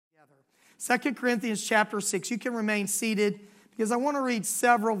2 Corinthians chapter 6. You can remain seated because I want to read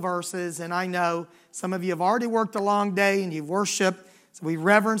several verses, and I know some of you have already worked a long day and you've worshiped, so we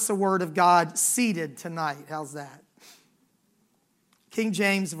reverence the Word of God seated tonight. How's that? King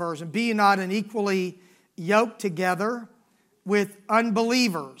James Version. Be ye not unequally yoked together with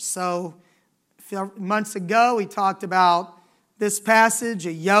unbelievers. So a few months ago we talked about this passage.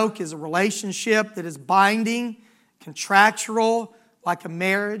 A yoke is a relationship that is binding, contractual, like a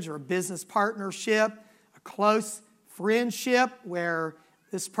marriage or a business partnership, a close friendship where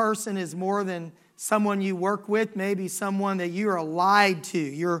this person is more than someone you work with, maybe someone that you are allied to.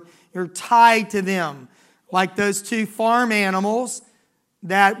 You're tied to them, like those two farm animals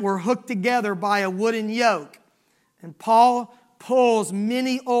that were hooked together by a wooden yoke. And Paul pulls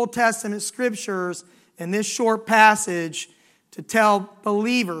many Old Testament scriptures in this short passage to tell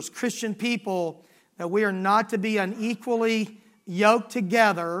believers, Christian people, that we are not to be unequally yoked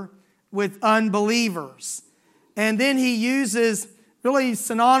together with unbelievers. And then he uses really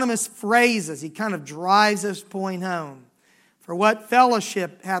synonymous phrases. He kind of drives this point home. For what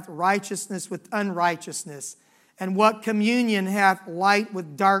fellowship hath righteousness with unrighteousness? And what communion hath light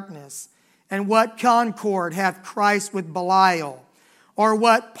with darkness? And what concord hath Christ with Belial? Or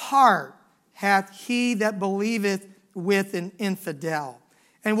what part hath he that believeth with an infidel?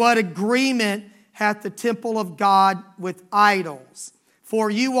 And what agreement hath the temple of God with idols? For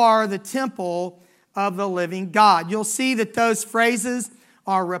you are the temple of the living God. You'll see that those phrases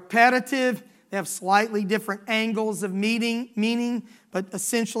are repetitive. They have slightly different angles of meaning, but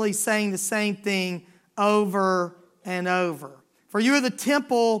essentially saying the same thing over and over. For you are the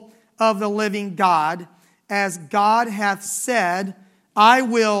temple of the living God, as God hath said, I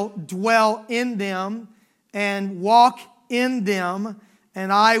will dwell in them and walk in them,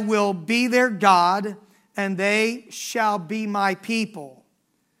 and I will be their God, and they shall be my people.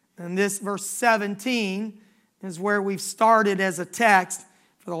 And this verse 17 is where we've started as a text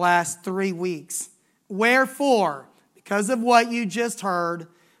for the last 3 weeks. Wherefore, because of what you just heard,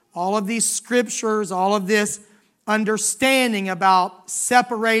 all of these scriptures, all of this understanding about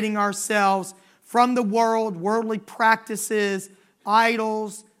separating ourselves from the world, worldly practices,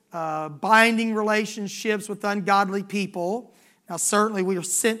 idols, binding relationships with ungodly people. Now, certainly we are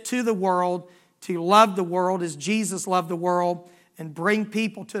sent to the world to love the world as Jesus loved the world and bring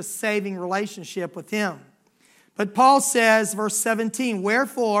people to a saving relationship with Him. But Paul says, verse 17,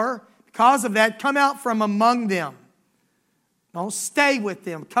 wherefore, because of that, come out from among them. Don't stay with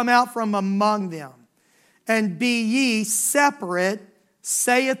them. Come out from among them. And be ye separate,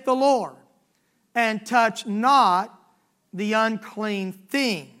 saith the Lord, and touch not the unclean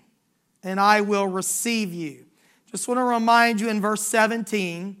thing, and I will receive you. Just want to remind you in verse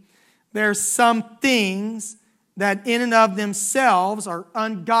 17, there's some things that in and of themselves are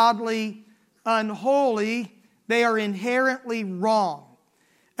ungodly, unholy. They are inherently wrong.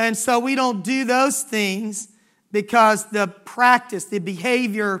 And so we don't do those things because the practice, the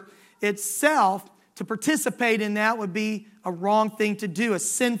behavior itself, to participate in that would be a wrong thing to do, a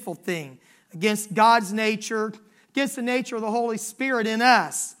sinful thing against God's nature, against the nature of the Holy Spirit in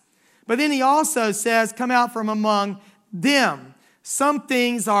us. But then he also says, come out from among them. Some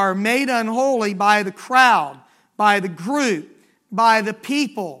things are made unholy by the crowd, by the group, by the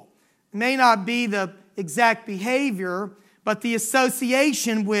people. It may not be the exact behavior, but the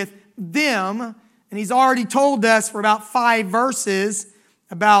association with them. And he's already told us for about 5 verses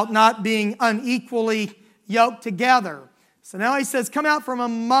about not being unequally yoked together. So now he says, come out from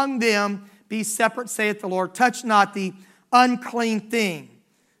among them, be separate, saith the Lord. Touch not the unclean thing.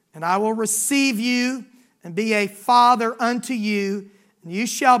 And I will receive you and be a father unto you. And you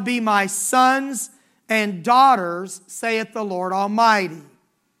shall be my sons and daughters, saith the Lord Almighty.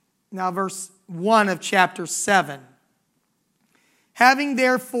 Now verse 1 of chapter 7. Having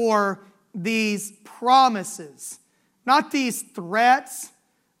therefore these promises, not these threats,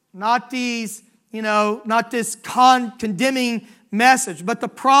 not these, not this condemning message, but the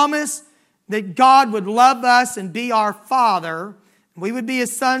promise that God would love us and be our Father, and we would be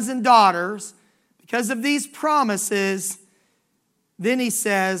His sons and daughters. Because of these promises, then he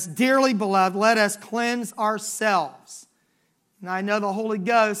says, dearly beloved, let us cleanse ourselves. And I know the Holy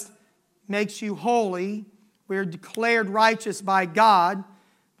Ghost makes you holy. We are declared righteous by God.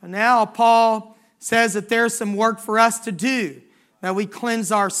 But now Paul says that there's some work for us to do, that we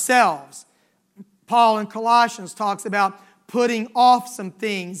cleanse ourselves. Paul in Colossians talks about putting off some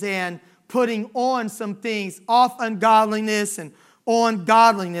things and putting on some things, off ungodliness and on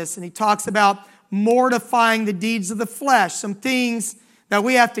godliness. And he talks about mortifying the deeds of the flesh, some things that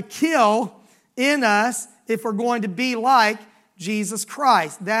we have to kill in us if we're going to be like Jesus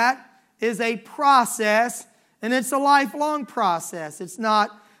Christ. That is a process, and it's a lifelong process. It's not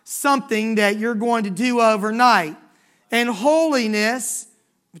something that you're going to do overnight. And holiness,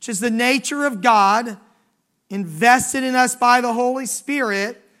 which is the nature of God, invested in us by the Holy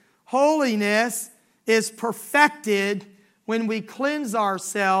Spirit, holiness is perfected when we cleanse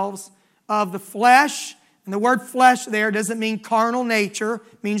ourselves of the flesh. And the word flesh there doesn't mean carnal nature.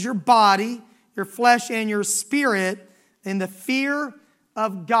 It means your body, your flesh, and your spirit in the fear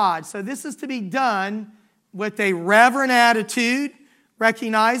of God. So this is to be done with a reverent attitude,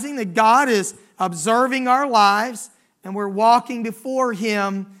 recognizing that God is observing our lives and we're walking before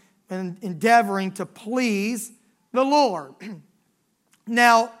Him and endeavoring to please the Lord.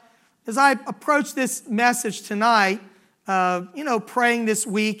 Now, as I approach this message tonight, praying this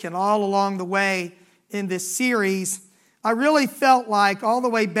week and all along the way in this series, I really felt like all the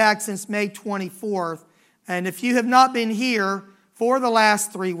way back since May 24th, and if you have not been here for the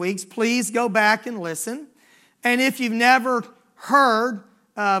last 3 weeks, please go back and listen. And if you've never heard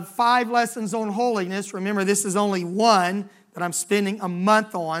of 5 lessons on holiness, remember this is only one that I'm spending a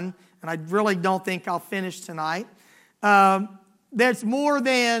month on, and I really don't think I'll finish tonight. There's more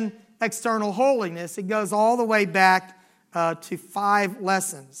than external holiness. It goes all the way back to 5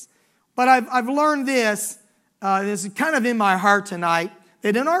 lessons. But I've learned this is kind of in my heart tonight,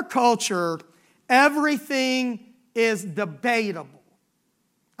 that in our culture, everything is debatable.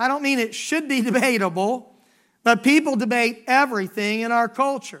 I don't mean it should be debatable, but people debate everything in our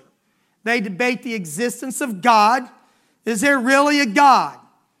culture. They debate the existence of God. Is there really a God?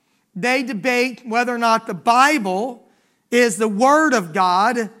 They debate whether or not the Bible is the Word of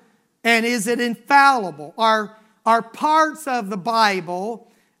God, and is it infallible? Are parts of the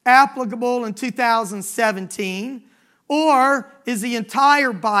Bible applicable in 2017? Or is the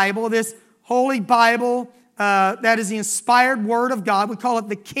entire Bible, this Holy Bible that is the inspired Word of God, we call it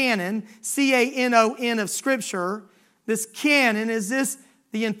the canon, C-A-N-O-N of Scripture, this canon, is this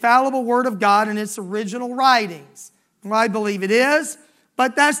the infallible Word of God in its original writings? Well, I believe it is,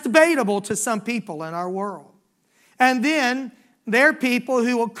 but that's debatable to some people in our world. And then there are people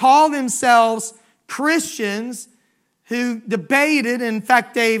who will call themselves Christians who debated. In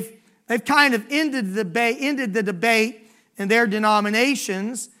fact, they've kind of ended the debate in their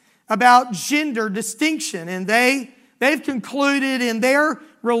denominations about gender distinction. And they've concluded in their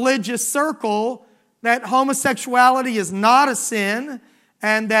religious circle that homosexuality is not a sin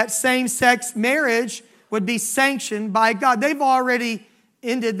and that same-sex marriage would be sanctioned by God. They've already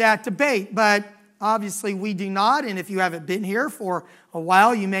ended that debate, but obviously we do not. And if you haven't been here for a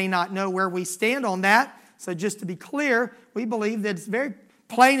while, you may not know where we stand on that. So just to be clear, we believe that it's very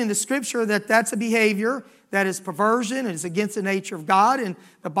plain in the Scripture that that's a behavior that is perversion and is against the nature of God, and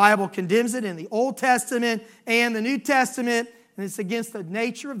the Bible condemns it in the Old Testament and the New Testament, and it's against the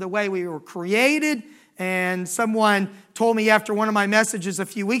nature of the way we were created. And someone told me after one of my messages a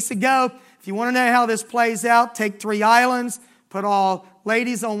few weeks ago, if you want to know how this plays out, take 3 islands, put all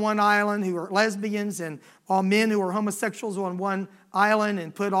ladies on one island who are lesbians and all men who are homosexuals on one island,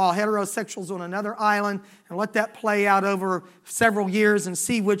 and put all heterosexuals on another island, and let that play out over several years and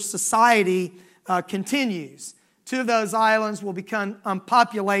see which society continues. 2 of those islands will become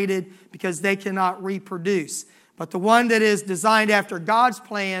unpopulated because they cannot reproduce. But the one that is designed after God's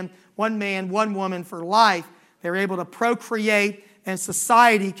plan, 1 man, 1 woman for life, they're able to procreate, and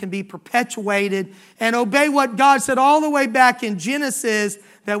society can be perpetuated and obey what God said all the way back in Genesis,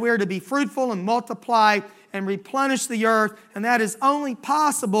 that we're to be fruitful and multiply and replenish the earth. And that is only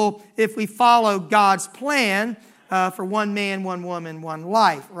possible if we follow God's plan for 1 man, 1 woman, 1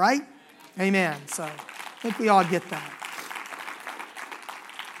 life, right? Amen. So I think we all get that.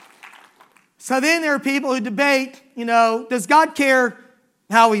 So then there are people who debate, does God care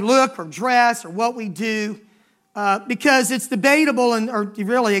how we look or dress or what we do? Because it's debatable, or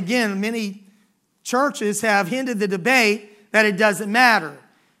really, again, many churches have ended the debate that it doesn't matter.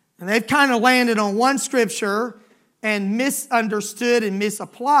 And they've kind of landed on one scripture and misunderstood and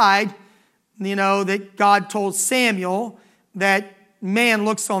misapplied, that God told Samuel that man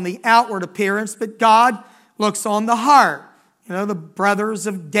looks on the outward appearance, but God looks on the heart. The brothers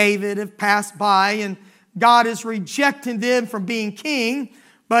of David have passed by, and God is rejecting them from being king,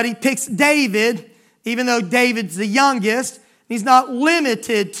 but He picks David, even though David's the youngest. He's not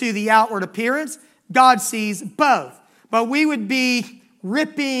limited to the outward appearance. God sees both. But we would be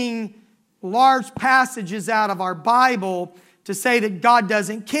ripping large passages out of our Bible to say that God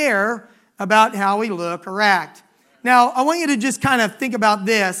doesn't care about how we look or act. Now, I want you to just kind of think about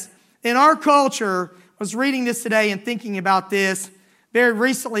this. In our culture, I was reading this today and thinking about this. Very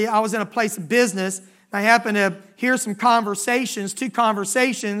recently, I was in a place of business. I happened to hear some conversations, 2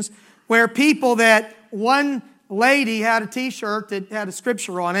 conversations, where people that one lady had a t-shirt that had a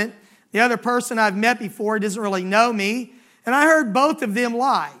scripture on it. The other person I've met before doesn't really know me. And I heard both of them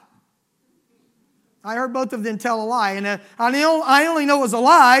lie. I heard both of them tell a lie. And I only know it was a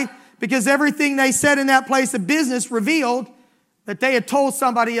lie because everything they said in that place of business revealed that they had told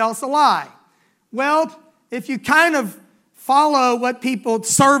somebody else a lie. Well, if you kind of follow what people,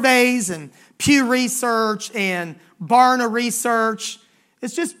 surveys and Pew Research and Barna Research,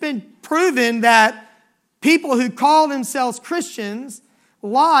 it's just been proven that people who call themselves Christians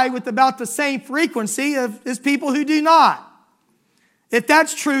lie with about the same frequency as people who do not. If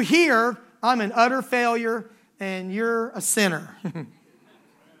that's true here, I'm an utter failure and you're a sinner.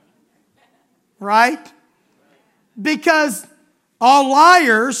 Right? Because all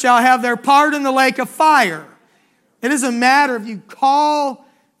liars shall have their part in the lake of fire. It doesn't matter if you call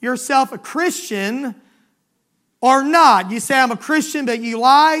yourself a Christian or not. You say, I'm a Christian, but you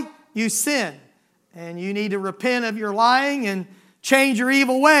lie, you sin. And you need to repent of your lying and change your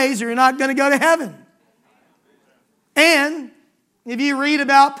evil ways or you're not going to go to heaven. And if you read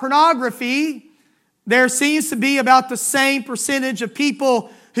about pornography, there seems to be about the same percentage of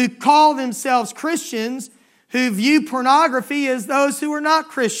people who call themselves Christians who view pornography as those who are not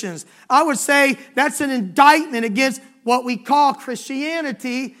Christians. I would say that's an indictment against what we call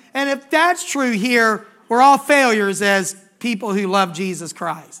Christianity. And if that's true here, we're all failures as people who love Jesus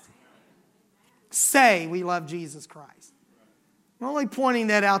Christ. Say we love Jesus Christ. I'm only pointing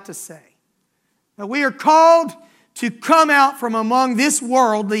that out to say that we are called to come out from among this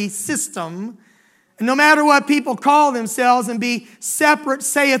worldly system, and no matter what people call themselves, and be separate,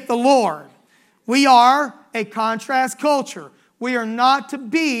 saith the Lord. We are a contrast culture. We are not to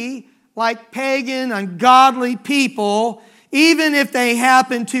be like pagan, ungodly people, even if they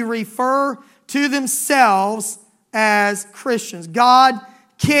happen to refer to themselves as Christians. God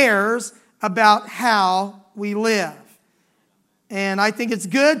cares about how we live. And I think it's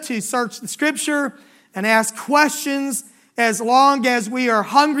good to search the Scripture and ask questions as long as we are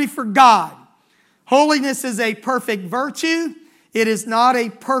hungry for God. Holiness is a perfect virtue. It is not a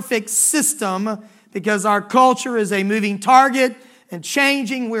perfect system because our culture is a moving target and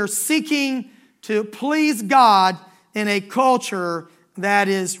changing. We're seeking to please God in a culture that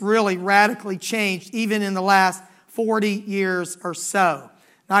is really radically changed even in the last 40 years or so.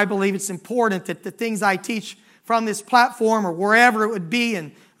 And I believe it's important that the things I teach from this platform or wherever it would be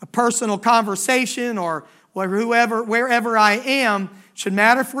in a personal conversation or wherever I am should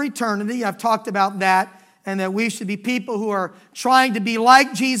matter for eternity. I've talked about that, and that we should be people who are trying to be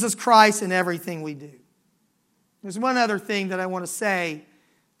like Jesus Christ in everything we do. There's one other thing that I want to say.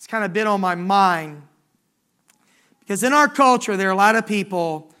 It's kind of been on my mind. Because in our culture, there are a lot of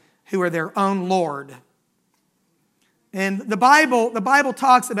people who are their own Lord. And the Bible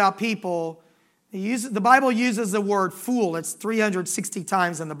talks about people. The Bible uses the word fool. It's 360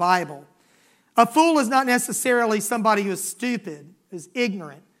 times in the Bible. A fool is not necessarily somebody who is stupid, who's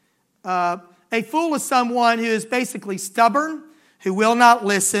ignorant. A fool is someone who is basically stubborn, who will not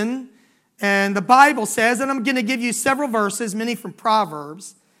listen. And the Bible says, and I'm going to give you several verses, many from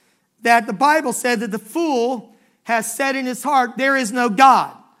Proverbs, that the Bible said that the fool has said in his heart, there is no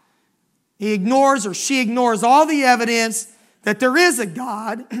God. He ignores or she ignores all the evidence that there is a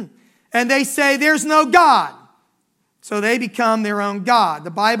God, and they say there's no God. So they become their own God.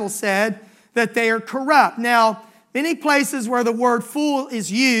 The Bible said that they are corrupt. Now, many places where the word fool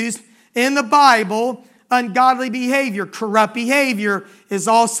is used in the Bible, ungodly behavior, corrupt behavior is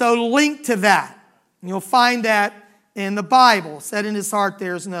also linked to that. You'll find that in the Bible. Said in his heart,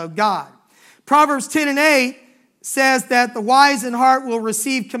 there's no God. Proverbs 10:8 says that the wise in heart will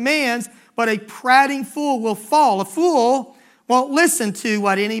receive commands, but a prating fool will fall. A fool won't listen to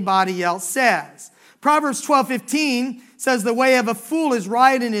what anybody else says. Proverbs 12:15 says the way of a fool is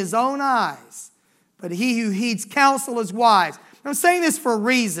right in his own eyes, but he who heeds counsel is wise. I'm saying this for a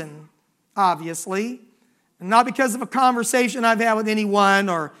reason, obviously, and not because of a conversation I've had with anyone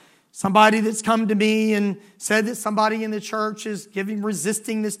or somebody that's come to me and said that somebody in the church is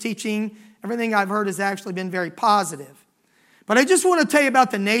resisting this teaching. Everything I've heard has actually been very positive. But I just want to tell you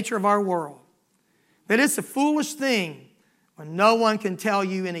about the nature of our world. That it's a foolish thing when no one can tell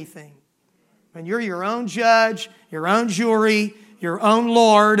you anything. When you're your own judge, your own jury, your own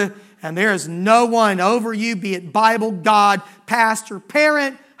Lord, and there is no one over you, be it Bible, God, pastor,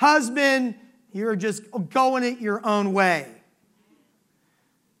 parent, husband, you're just going it your own way.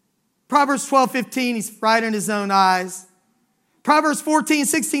 Proverbs 12:15, he's right in his own eyes. Proverbs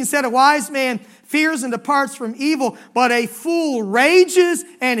 14:16 said, a wise man fears and departs from evil, but a fool rages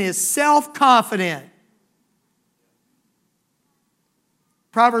and is self-confident.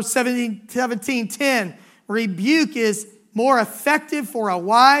 Proverbs 17:10, rebuke is more effective for a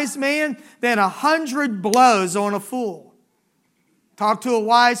wise man than 100 blows on a fool. Talk to a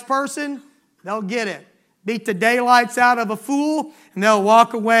wise person, they'll get it. Beat the daylights out of a fool, and they'll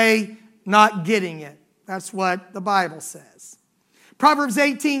walk away not getting it. That's what the Bible says. Proverbs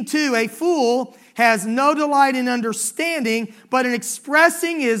 18:2, a fool has no delight in understanding, but in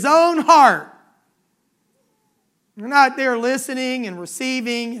expressing his own heart. You're not there listening and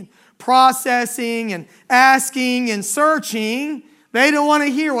receiving and processing and asking and searching. They don't want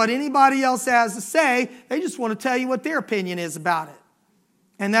to hear what anybody else has to say. They just want to tell you what their opinion is about it.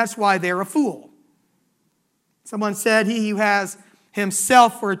 And that's why they're a fool. Someone said, he who has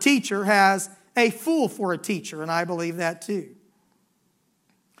himself for a teacher has a fool for a teacher, and I believe that too.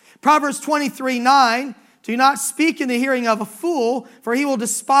 Proverbs 23:9, do not speak in the hearing of a fool, for he will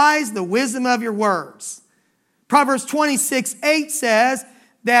despise the wisdom of your words. Proverbs 26:8 says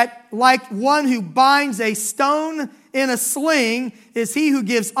that like one who binds a stone in a sling is he who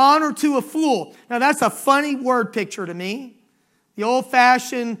gives honor to a fool. Now that's a funny word picture to me. The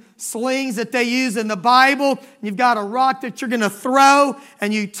old-fashioned slings that they use in the Bible. You've got a rock that you're going to throw,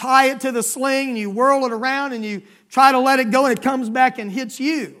 and you tie it to the sling, and you whirl it around, and you try to let it go, and it comes back and hits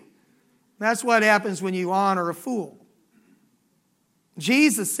you. That's what happens when you honor a fool.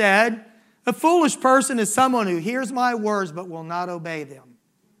 Jesus said, a foolish person is someone who hears my words but will not obey them.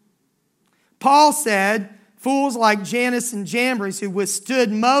 Paul said, fools like Jannes and Jambres who withstood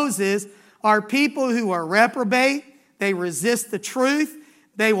Moses are people who are reprobate. They resist the truth.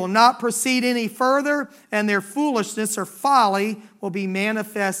 They will not proceed any further, and their foolishness or folly will be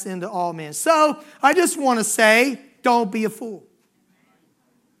manifest into all men. So I just want to say, don't be a fool.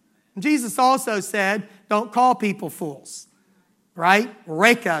 Jesus also said, don't call people fools, right?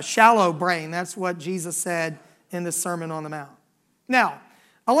 Reka, shallow brain. That's what Jesus said in the Sermon on the Mount. Now,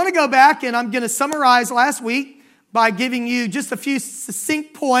 I want to go back, and I'm going to summarize last week by giving you just a few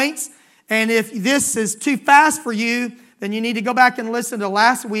succinct points. And if this is too fast for you, then you need to go back and listen to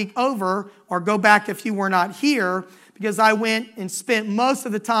last week over, or go back if you were not here, because I went and spent most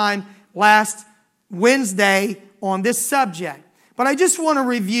of the time last Wednesday on this subject. But I just want to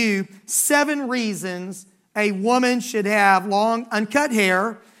review 7 reasons a woman should have long, uncut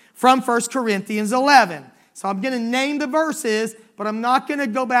hair from 1 Corinthians 11. So I'm going to name the verses, but I'm not going to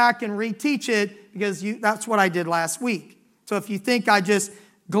go back and reteach it because that's what I did last week. So if you think I just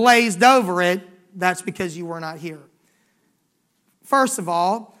glazed over it, that's because you were not here. First of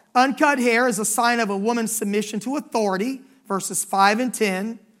all, uncut hair is a sign of a woman's submission to authority, verses 5 and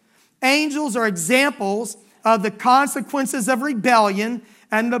 10. Angels are examples of the consequences of rebellion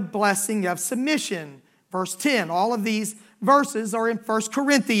and the blessing of submission. Verse 10. All of these verses are in 1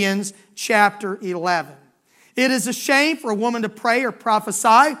 Corinthians chapter 11. It is a shame for a woman to pray or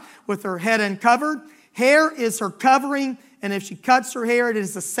prophesy with her head uncovered. Hair is her covering, and if she cuts her hair, it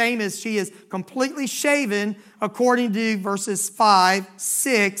is the same as she is completely shaven, according to verses 5,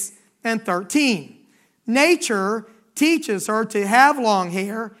 6, and 13. Nature teaches her to have long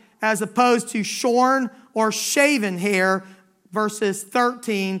hair as opposed to shorn or shaven hair, verses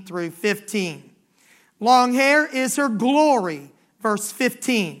 13 through 15. Long hair is her glory, verse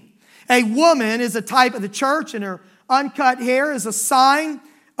 15. A woman is a type of the church, and her uncut hair is a sign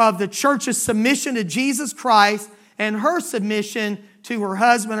of the church's submission to Jesus Christ and her submission to her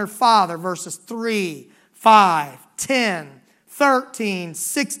husband or father, verses 3, 5, 10, 13,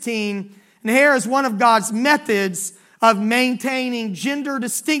 16. And hair is one of God's methods of maintaining gender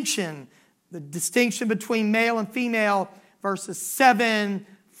distinction, the distinction between male and female, verses 7,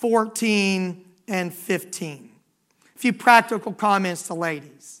 14, and 15. A few practical comments to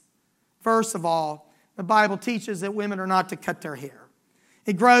ladies. First of all, the Bible teaches that women are not to cut their hair.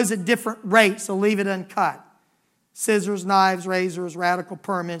 It grows at different rates, so leave it uncut. Scissors, knives, razors, radical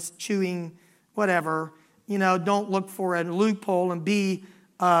permits, chewing, whatever. Don't look for a loophole and be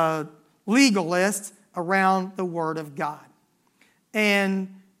a legalist around the Word of God.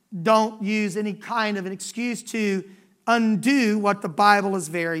 And don't use any kind of an excuse to undo what the Bible is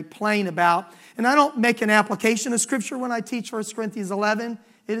very plain about. And I don't make an application of Scripture when I teach 1 Corinthians 11.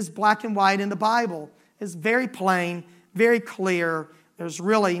 It is black and white in the Bible. It's very plain, very clear. There's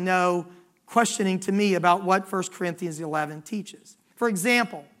really no questioning to me about what 1 Corinthians 11 teaches. For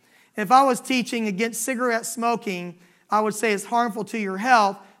example, if I was teaching against cigarette smoking, I would say it's harmful to your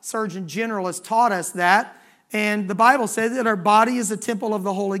health. Surgeon General has taught us that. And the Bible says that our body is a temple of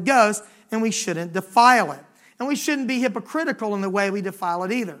the Holy Ghost, and we shouldn't defile it. And we shouldn't be hypocritical in the way we defile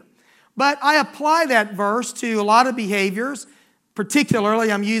it either. But I apply that verse to a lot of behaviors.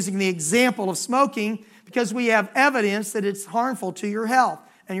 Particularly, I'm using the example of smoking because we have evidence that it's harmful to your health,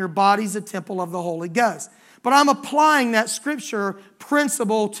 and your body's a temple of the Holy Ghost. But I'm applying that scripture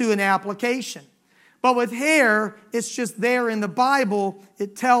principle to an application. But with hair, it's just there in the Bible.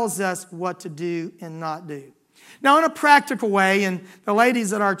 It tells us what to do and not do. Now, in a practical way, and the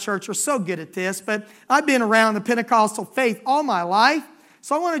ladies at our church are so good at this, but I've been around the Pentecostal faith all my life,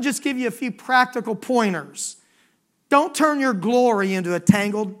 so I want to just give you a few practical pointers. Don't turn your glory into a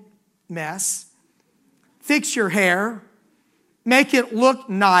tangled mess. Fix your hair. Make it look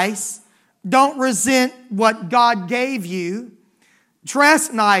nice. Don't resent what God gave you.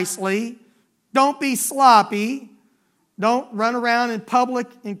 Dress nicely. Don't be sloppy. Don't run around in public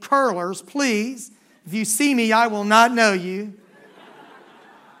in curlers, please. If you see me, I will not know you.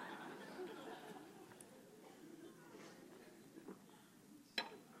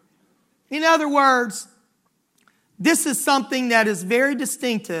 In other words, this is something that is very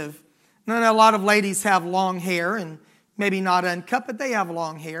distinctive. I know a lot of ladies have long hair, and maybe not uncut, but they have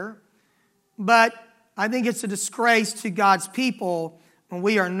long hair. But I think it's a disgrace to God's people when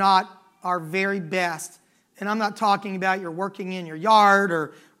we are not our very best. And I'm not talking about you're working in your yard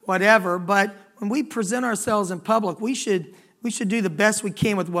or whatever, but when we present ourselves in public, we should do the best we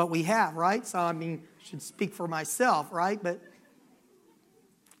can with what we have, right? So, I mean, I should speak for myself, right? But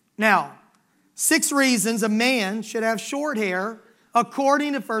now, 6 reasons a man should have short hair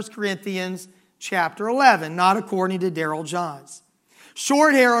according to 1 Corinthians chapter 11, not according to Darrell Johns.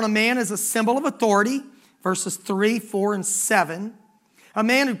 Short hair on a man is a symbol of authority, verses 3, 4, and 7. A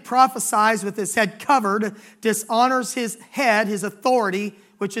man who prophesies with his head covered dishonors his head, his authority,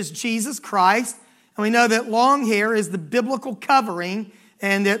 which is Jesus Christ. And we know that long hair is the biblical covering,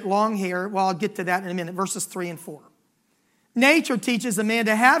 and that long hair, well, I'll get to that in a minute, verses 3 and 4. Nature teaches a man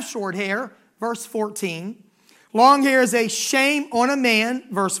to have short hair, verse 14. Long hair is a shame on a man,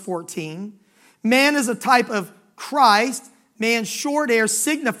 verse 14. Man is a type of Christ. Man's short hair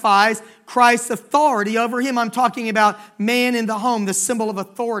signifies Christ's authority over him. I'm talking about man in the home, the symbol of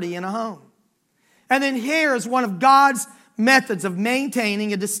authority in a home. And then hair is one of God's methods of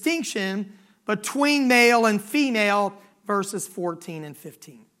maintaining a distinction between male and female, verses 14 and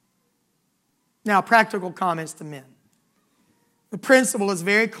 15. Now, practical comments to men. The principle is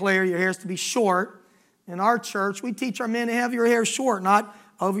very clear. Your hair is to be short. In our church, we teach our men to have your hair short, not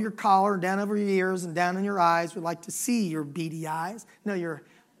over your collar, down over your ears, and down in your eyes. We'd like to see your beady eyes. No, your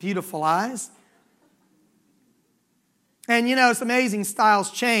beautiful eyes. And you know, it's amazing,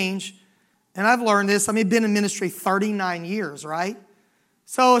 styles change. And I've learned this. I've been in ministry 39 years, right?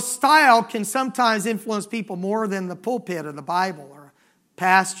 So a style can sometimes influence people more than the pulpit or the Bible or a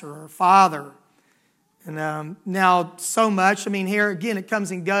pastor or a father. And now so much, here again, it comes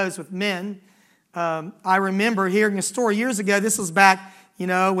and goes with men. I remember hearing a story years ago. This was back,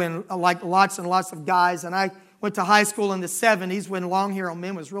 when like lots and lots of guys, and I went to high school in the 70s when long hair on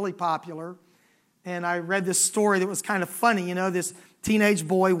men was really popular. And I read this story that was kind of funny. This teenage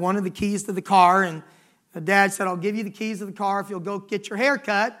boy wanted the keys to the car, and the dad said, I'll give you the keys to the car if you'll go get your hair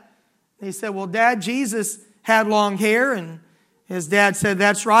cut. And he said, well, Dad, Jesus had long hair, and his dad said,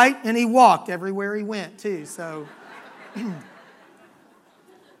 that's right, and he walked everywhere he went, too. So,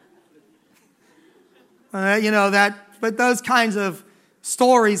 but those kinds of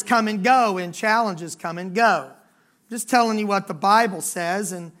stories come and go, and challenges come and go. Just telling you what the Bible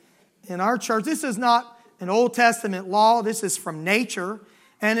says, and in our church, this is not an Old Testament law. This is from nature,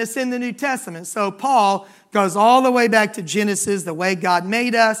 and it's in the New Testament. So Paul goes all the way back to Genesis, the way God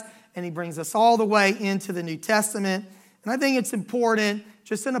made us, and he brings us all the way into the New Testament. And I think it's important,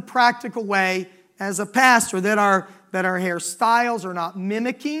 just in a practical way, as a pastor, that our hairstyles are not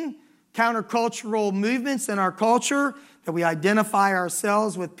mimicking countercultural movements in our culture, that we identify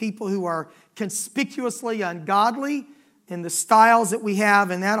ourselves with people who are conspicuously ungodly in the styles that we have,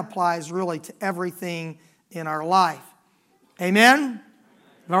 and that applies really to everything in our life. Amen?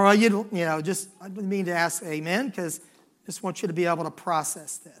 All right, I didn't mean to ask amen, because I just want you to be able to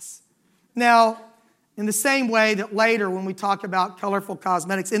process this. Now, in the same way that later when we talk about colorful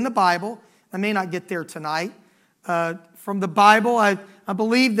cosmetics in the Bible, I may not get there tonight, from the Bible, I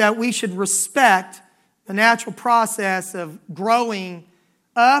believe that we should respect the natural process of growing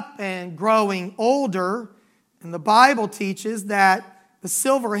up and growing older. And the Bible teaches that the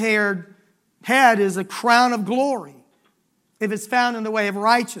silver-haired head is a crown of glory if it's found in the way of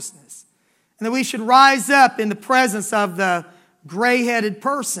righteousness. And that we should rise up in the presence of the gray-headed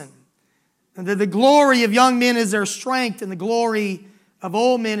person. And that the glory of young men is their strength, and the glory of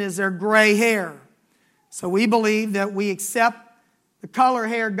old men is their gray hair. So we believe that we accept the color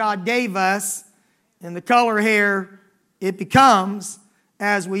hair God gave us, and the color hair it becomes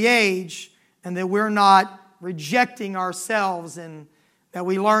as we age. and that we're not rejecting ourselves, and that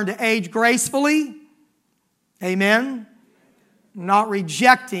we learn to age gracefully. Amen. Not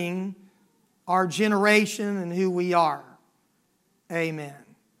rejecting our generation and who we are. Amen.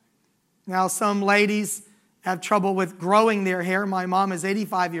 Now, some ladies have trouble with growing their hair. My mom is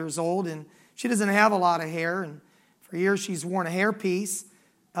 85 years old, and she doesn't have a lot of hair, and for years she's worn a hairpiece.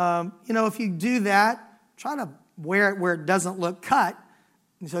 If you do that, try to wear it where it doesn't look cut,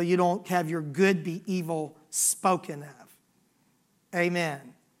 so you don't have your good be evil spoken of. Amen.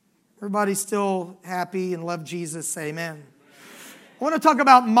 Everybody still happy and love Jesus? Amen. I want to talk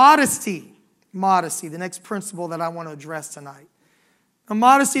about modesty. Modesty, the next principle that I want to address tonight. Now,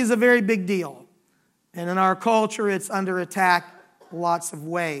 modesty is a very big deal. And in our culture, it's under attack lots of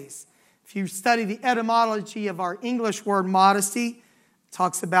ways. If you study the etymology of our English word modesty, it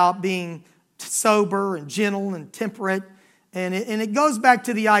talks about being sober and gentle and temperate. And it goes back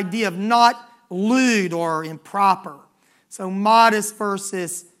to the idea of not lewd or improper. So modest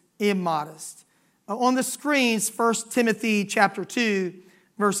versus immodest. On the screens, 1 Timothy chapter 2,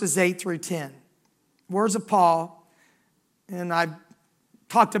 verses 8 through 10. Words of Paul, and I've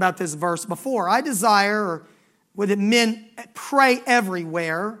talked about this verse before. I desire that men pray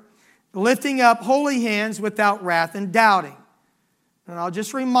everywhere, lifting up holy hands without wrath and doubting. And I'll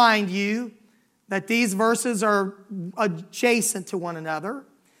just remind you that these verses are adjacent to one another.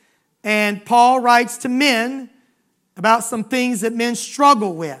 And Paul writes to men about some things that men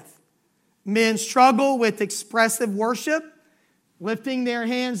struggle with. Men struggle with expressive worship, lifting their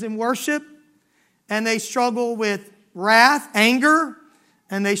hands in worship, and they struggle with wrath, anger,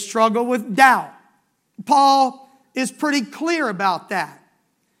 and they struggle with doubt. Paul is pretty clear about that.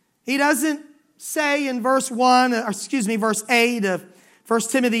 He doesn't say in verse 8 of 1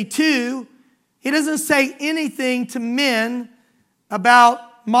 Timothy 2, he doesn't say anything to men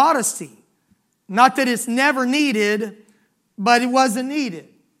about modesty. Not that it's never needed, but it wasn't needed.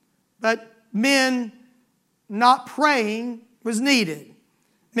 But men not praying was needed.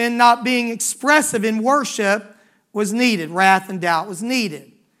 Men not being expressive in worship was needed. Wrath and doubt was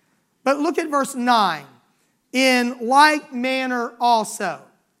needed. But look at verse 9. In like manner also,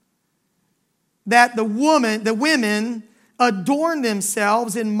 that the women adorn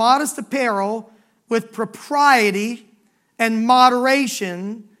themselves in modest apparel with propriety and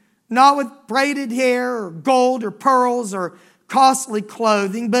moderation, not with braided hair or gold or pearls or costly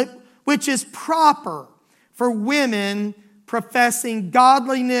clothing, but which is proper for women professing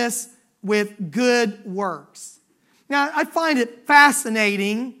godliness with good works. Now, I find it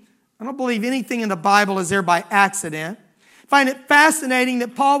fascinating. I don't believe anything in the Bible is there by accident. I find it fascinating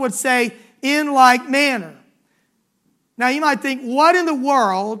that Paul would say, in like manner. Now, you might think, what in the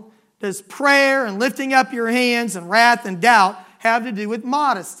world does prayer and lifting up your hands and wrath and doubt have to do with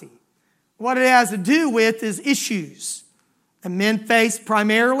modesty? What it has to do with is issues that men face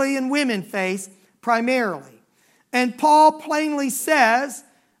primarily and women face primarily. And Paul plainly says,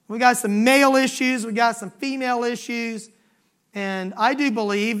 we got some male issues, we got some female issues, and I do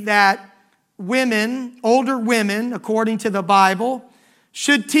believe that women, older women, according to the Bible,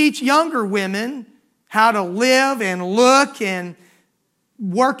 should teach younger women how to live and look and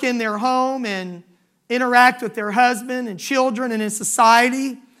work in their home and interact with their husband and children and in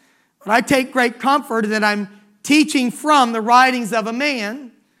society. But I take great comfort that I'm teaching from the writings of a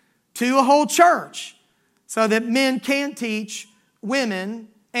man to a whole church so that men can teach women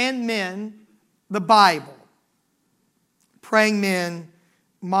and men the Bible. Praying men,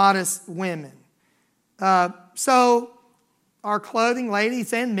 modest women. So our clothing,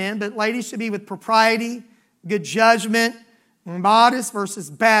 ladies and men, but ladies should be with propriety, good judgment, modest versus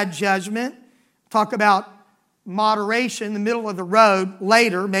bad judgment. Talk about moderation, the middle of the road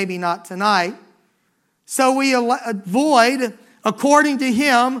later, maybe not tonight. So we avoid, according to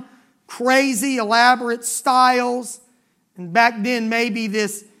him, crazy, elaborate styles. And back then, maybe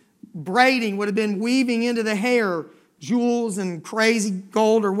this braiding would have been weaving into the hair jewels and crazy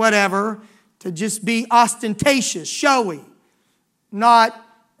gold or whatever to just be ostentatious, showy, not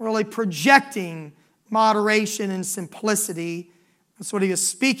really projecting moderation and simplicity. That's what he was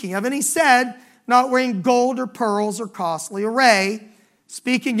speaking of. And he said, not wearing gold or pearls or costly array,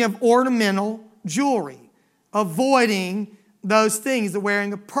 speaking of ornamental jewelry, avoiding those things, the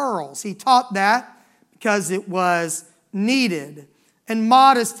wearing of pearls. He taught that because it was needed. And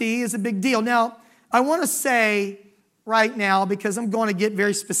modesty is a big deal. Now, I want to say right now, because I'm going to get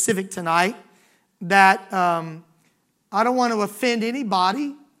very specific tonight, that I don't want to offend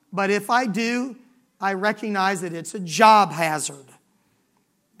anybody, but if I do, I recognize that it's a job hazard,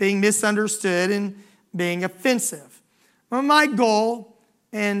 being misunderstood and being offensive. Well, my goal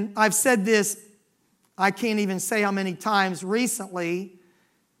and I've said this, I can't even say how many times recently,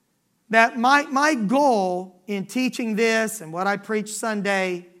 that my goal in teaching this and what I preach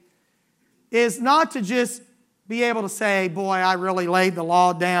Sunday is not to just be able to say, boy, I really laid the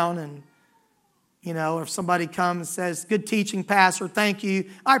law down, and, if somebody comes and says, good teaching, Pastor, thank you,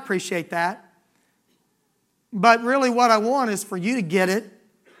 I appreciate that. But really what I want is for you to get it,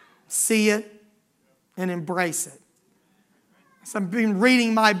 see it, and embrace it. So I've been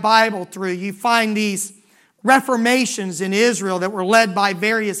reading my Bible through. You find these reformations in Israel that were led by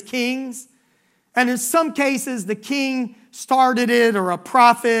various kings. And in some cases, the king started it, or a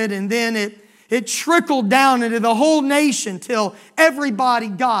prophet, and then it trickled down into the whole nation till everybody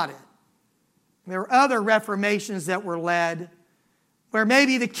got it. There were other reformations that were led where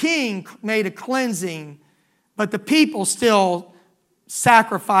maybe the king made a cleansing, but the people still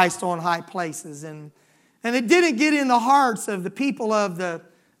sacrificed on high places. And it didn't get in the hearts of the people of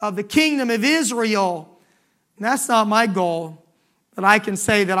the kingdom of Israel. And that's not my goal, that I can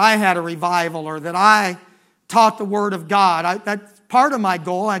say that I had a revival or that I taught the Word of God. That's part of my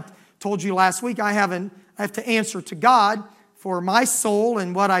goal. I told you last week I have to answer to God for my soul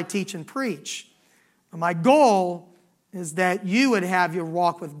and what I teach and preach. And my goal is that you would have your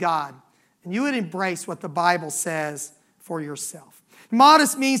walk with God and you would embrace what the Bible says for yourself.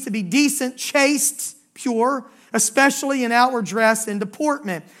 Modest means to be decent, chaste, pure, especially in outward dress and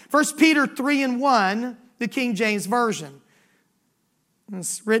deportment. 1 Peter 3:1, the King James Version.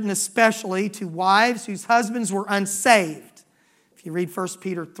 It's written especially to wives whose husbands were unsaved. If you read 1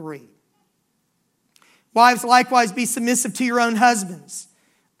 Peter 3. Wives, likewise, be submissive to your own husbands,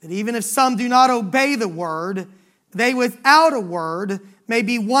 that even if some do not obey the word, they without a word may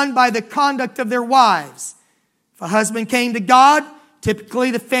be won by the conduct of their wives. If a husband came to God, typically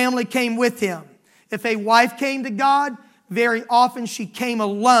the family came with him. If a wife came to God, very often she came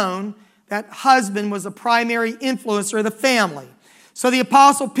alone. That husband was a primary influencer of the family. So the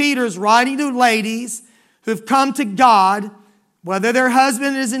Apostle Peter is writing to ladies who've come to God, whether their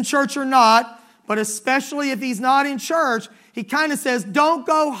husband is in church or not, but especially if he's not in church, he kind of says, don't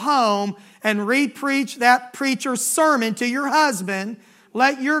go home and re-preach that preacher's sermon to your husband.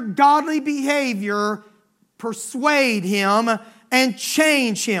 Let your godly behavior persuade him and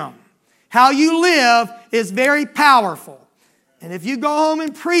change him. How you live is very powerful. And if you go home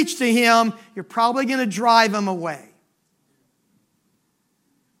and preach to him, you're probably going to drive him away.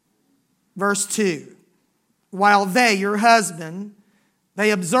 Verse 2. While they, your husband,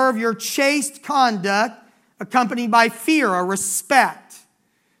 they observe your chaste conduct accompanied by fear or respect.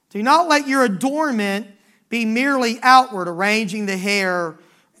 Do not let your adornment be merely outward, arranging the hair,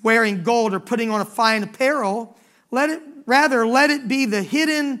 wearing gold, or putting on a fine apparel. Rather, let it be the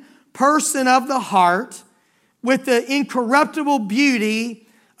hidden person of the heart with the incorruptible beauty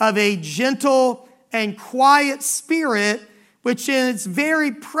of a gentle and quiet spirit, which is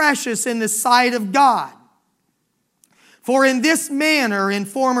very precious in the sight of God. For in this manner, in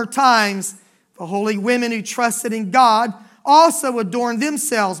former times, the holy women who trusted in God also adorned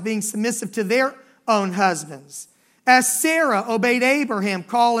themselves, being submissive to their own husbands. As Sarah obeyed Abraham,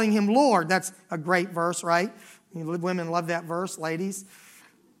 calling him Lord. That's a great verse, right? Women love that verse, ladies.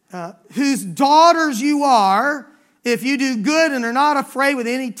 Whose daughters you are, if you do good and are not afraid with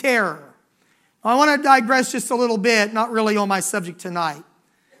any terror. I want to digress just a little bit, not really on my subject tonight.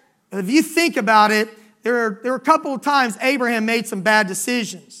 But if you think about it, there were a couple of times Abraham made some bad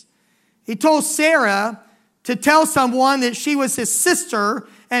decisions. He told Sarah to tell someone that she was his sister,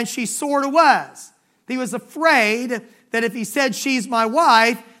 and she sort of was. He was afraid that if he said she's my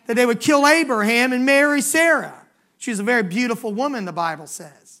wife, that they would kill Abraham and marry Sarah. She's a very beautiful woman, the Bible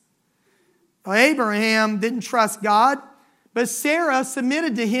says. Well, Abraham didn't trust God, but Sarah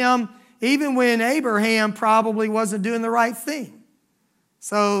submitted to him even when Abraham probably wasn't doing the right thing.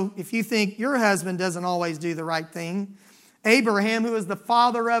 So if you think your husband doesn't always do the right thing, Abraham, who is the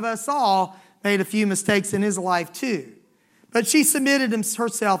father of us all, made a few mistakes in his life too. But she submitted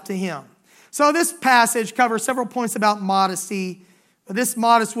herself to him. So this passage covers several points about modesty. This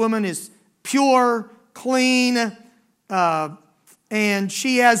modest woman is pure, clean, and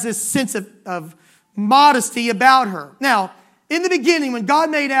she has this sense of modesty about her. Now, in the beginning, when God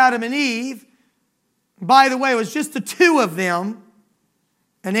made Adam and Eve, by the way, it was just the two of them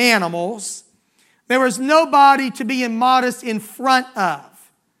and animals. There was nobody to be immodest in front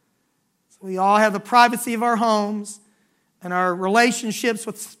of. So we all have the privacy of our homes and our relationships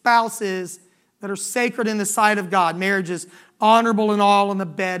with spouses that are sacred in the sight of God. Marriage is honorable in all, and the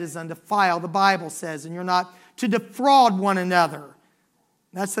bed is undefiled, the Bible says, and you're not to defraud one another.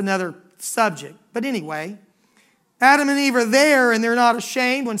 That's another subject. But anyway, Adam and Eve are there and they're not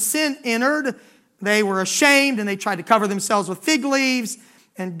ashamed. When sin entered, they were ashamed and they tried to cover themselves with fig leaves,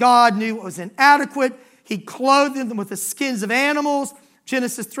 and God knew it was inadequate. He clothed them with the skins of animals.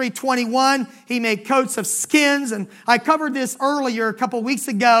 Genesis 3:21, He made coats of skins. And I covered this earlier a couple weeks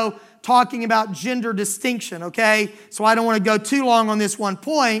ago talking about gender distinction, okay? So I don't want to go too long on this one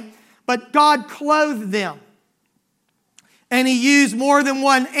point. But God clothed them. And He used more than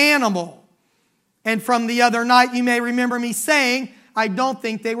one animal. And from the other night, you may remember me saying, I don't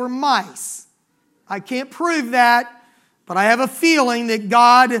think they were mice. I can't prove that, but I have a feeling that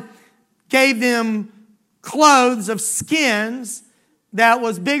God gave them clothes of skins that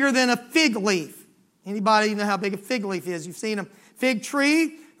was bigger than a fig leaf. Anybody know how big a fig leaf is? You've seen a fig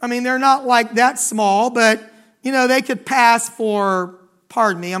tree? I mean, they're not like that small, but, they could pass for,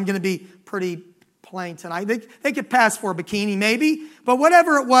 pardon me, I'm going to be pretty plain tonight. They could pass for a bikini maybe, but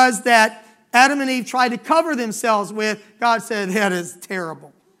whatever it was that Adam and Eve tried to cover themselves with, God said, that is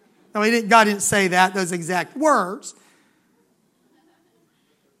terrible. No, God didn't say that, those exact words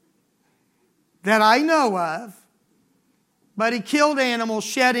that I know of, but He killed animals,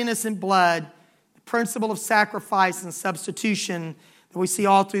 shed innocent blood, the principle of sacrifice and substitution that we see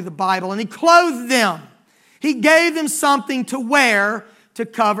all through the Bible, and He clothed them. He gave them something to wear to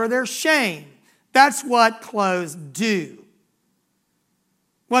cover their shame. That's what clothes do.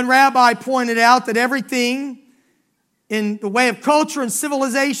 One rabbi pointed out that everything in the way of culture and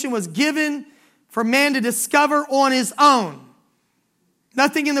civilization was given for man to discover on his own.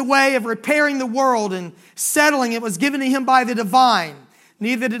 Nothing in the way of repairing the world and settling it was given to him by the divine.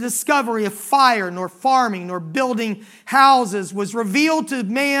 Neither the discovery of fire, nor farming, nor building houses was revealed to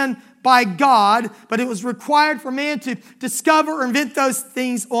man by God, but it was required for man to discover or invent those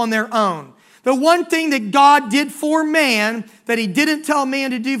things on their own. The one thing that God did for man that He didn't tell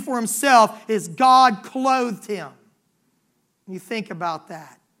man to do for himself is God clothed him. You think about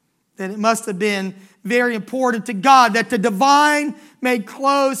that. Then it must have been very important to God that the divine made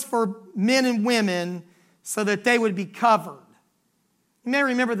clothes for men and women so that they would be covered. You may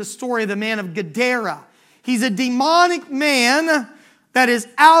remember the story of the man of Gadara. He's a demonic man that is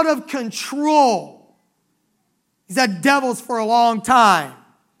out of control. He's had devils for a long time.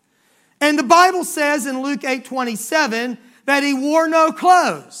 And the Bible says in Luke 8:27 that he wore no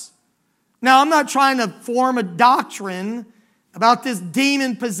clothes. Now, I'm not trying to form a doctrine about this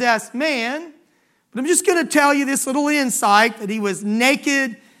demon-possessed man, but I'm just going to tell you this little insight that he was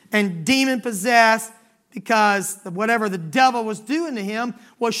naked and demon-possessed because whatever the devil was doing to him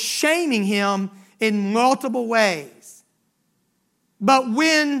was shaming him in multiple ways. But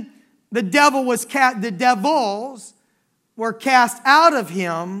when the devils were cast out of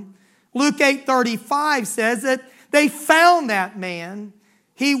him, Luke 8:35 says that they found that man.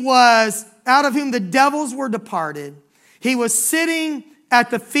 He was, out of whom the devils were departed. He was sitting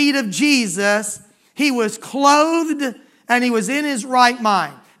at the feet of Jesus. He was clothed and he was in his right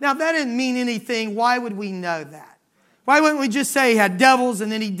mind. Now, if that didn't mean anything, why would we know that? Why wouldn't we just say he had devils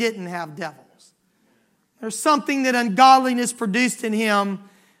and then he didn't have devils? There's something that ungodliness produced in him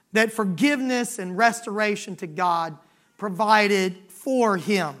that forgiveness and restoration to God provided for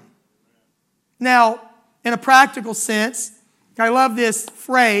him. Now, in a practical sense, I love this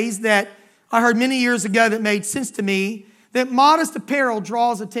phrase that I heard many years ago that made sense to me, that modest apparel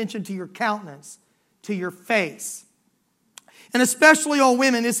draws attention to your countenance, to your face. And especially on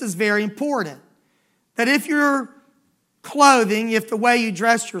women, this is very important. That if your clothing, if the way you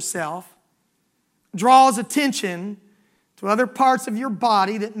dress yourself draws attention to other parts of your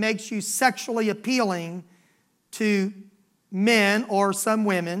body that makes you sexually appealing to men or some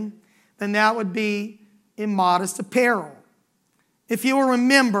women, then that would be immodest apparel. If you will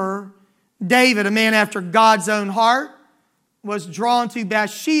remember, David, a man after God's own heart, was drawn to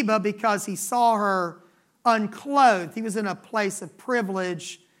Bathsheba because he saw her unclothed. He was in a place of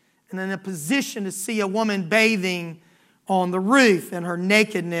privilege and in a position to see a woman bathing on the roof, and her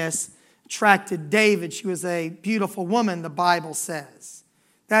nakedness attracted David. She was a beautiful woman, the Bible says.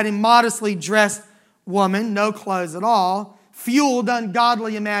 That immodestly dressed woman, no clothes at all, fueled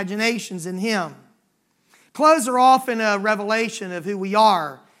ungodly imaginations in him. Clothes are often a revelation of who we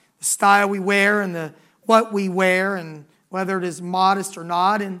are, the style we wear and what we wear and whether it is modest or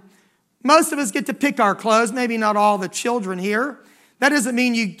not. And most of us get to pick our clothes, maybe not all the children here. That doesn't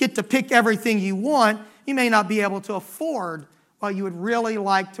mean you get to pick everything you want. You may not be able to afford what you would really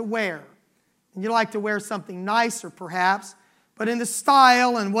like to wear. And you like to wear something nicer perhaps, but in the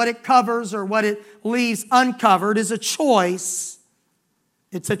style and what it covers or what it leaves uncovered is a choice.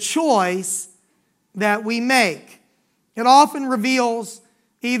 It's a choice that we make. It often reveals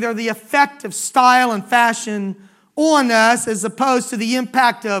either the effect of style and fashion on us as opposed to the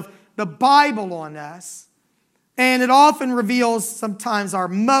impact of the Bible on us. And it often reveals sometimes our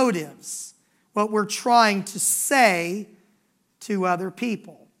motives, what we're trying to say to other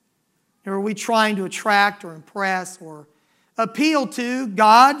people. Are we trying to attract or impress or appeal to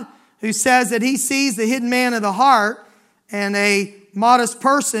God, who says that He sees the hidden man of the heart, and a modest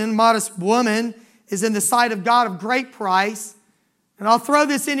person, modest woman, is in the sight of God of great price. And I'll throw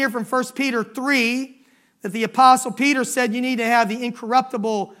this in here from 1 Peter 3, that the Apostle Peter said you need to have the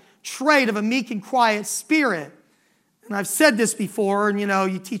incorruptible trait of a meek and quiet spirit. And I've said this before, and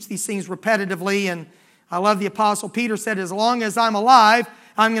you teach these things repetitively, and I love the Apostle Peter said, as long as I'm alive,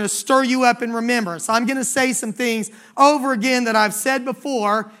 I'm going to stir you up in remembrance. I'm going to say some things over again that I've said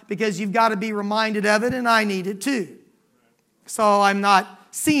before because you've got to be reminded of it, and I need it too. So I'm not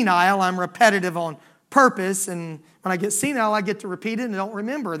senile, I'm repetitive on purpose, and when I get senile, I get to repeat it and don't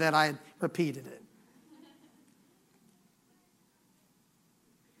remember that I repeated it.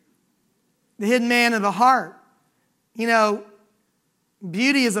 The hidden man of the heart.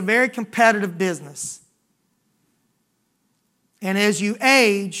 Beauty is a very competitive business. And as you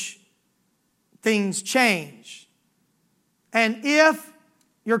age, things change. And if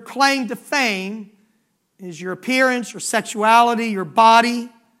your claim to fame is your appearance, your sexuality, your body,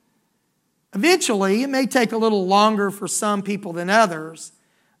 eventually, it may take a little longer for some people than others,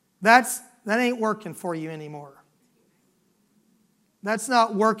 that ain't working for you anymore. That's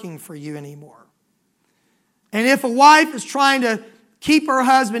not working for you anymore. And if a wife is trying to keep her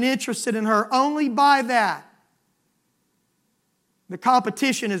husband interested in her only by that, the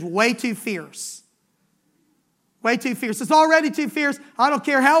competition is way too fierce. Way too fierce. It's already too fierce. I don't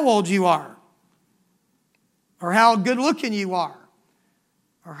care how old you are, or how good looking you are,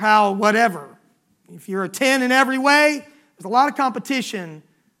 or how whatever. If you're a 10 in every way, there's a lot of competition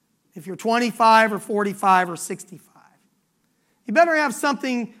if you're 25 or 45 or 65. You better have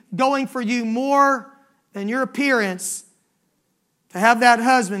something going for you more than your appearance to have that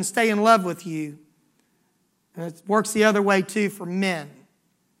husband stay in love with you. And it works the other way too for men.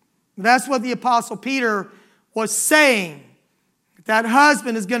 That's what the Apostle Peter was saying. That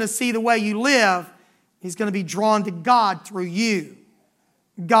husband is going to see the way you live. He's going to be drawn to God through you.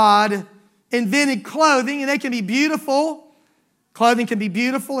 God invented clothing, and they can be beautiful. Clothing can be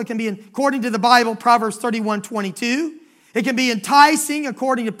beautiful. It can be, according to the Bible, Proverbs 31:22. It can be enticing,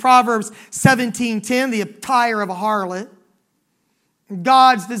 according to Proverbs 17:10, the attire of a harlot.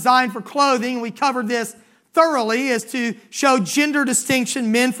 God's design for clothing, we covered this thoroughly, is to show gender distinction,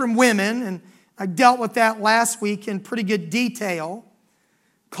 men from women, and I dealt with that last week in pretty good detail.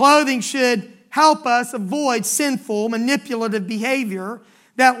 Clothing should help us avoid sinful, manipulative behavior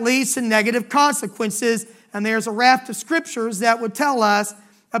that leads to negative consequences, and there's a raft of scriptures that would tell us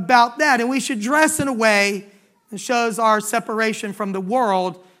about that. And we should dress in a way that shows our separation from the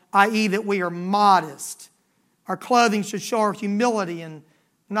world, i.e. that we are modest. Our clothing should show our humility and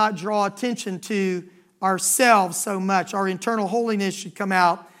not draw attention to ourselves so much. Our internal holiness should come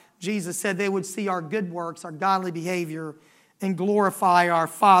out. Jesus said they would see our good works, our godly behavior, and glorify our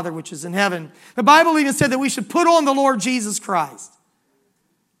Father which is in heaven. The Bible even said that we should put on the Lord Jesus Christ.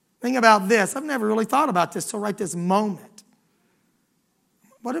 Think about this. I've never really thought about this till right this moment.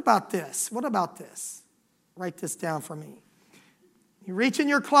 What about this? What about this? Write this down for me. You reach in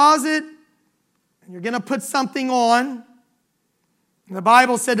your closet and you're going to put something on. The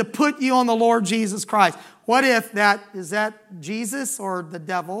Bible said to put you on the Lord Jesus Christ. What if is that Jesus or the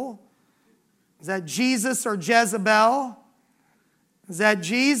devil? Is that Jesus or Jezebel? Is that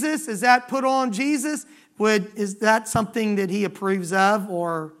Jesus? Is that put on Jesus? Is that something that he approves of,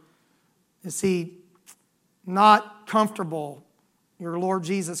 or is he not comfortable? Your Lord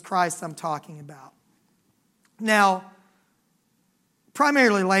Jesus Christ I'm talking about. Now,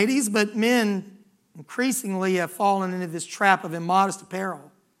 primarily ladies, but men increasingly have fallen into this trap of immodest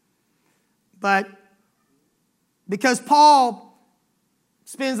apparel. But because Paul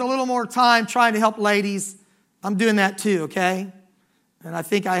spends a little more time trying to help ladies, I'm doing that too, okay? And I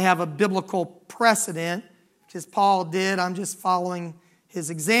think I have a biblical precedent, because Paul did. I'm just following his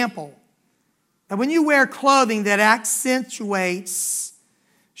example. And when you wear clothing that accentuates,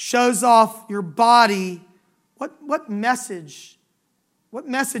 shows off your body, what message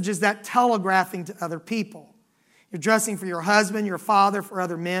is that telegraphing to other people? You're dressing for your husband, your father, for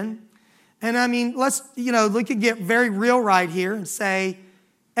other men. And I mean, we could get very real right here and say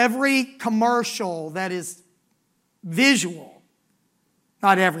every commercial that is visual,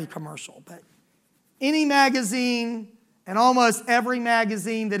 not every commercial, but any magazine and almost every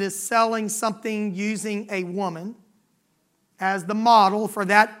magazine that is selling something using a woman as the model for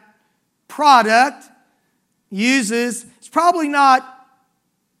that product uses, it's probably not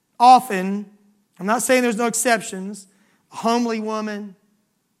often, I'm not saying there's no exceptions, a homely woman,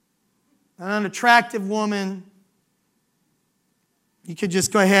 an unattractive woman. You could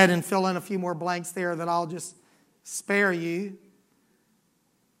just go ahead and fill in a few more blanks there that I'll just spare you.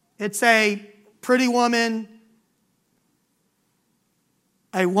 It's a pretty woman,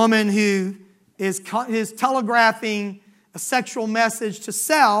 a woman who is telegraphing a sexual message to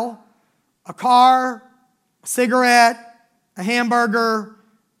sell a car, a cigarette, a hamburger,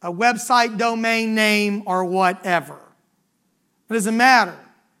 a website domain name, or whatever. It doesn't matter.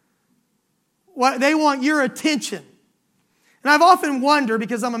 They want your attention. And I've often wondered,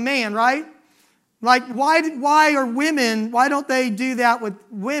 because I'm a man, right? Like, why don't they do that with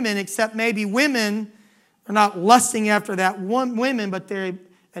women, except maybe women are not lusting after that women, but they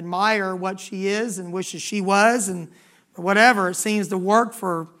admire what she is and wishes she was, and whatever. It seems to work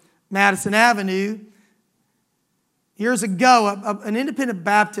for Madison Avenue. Years ago, an independent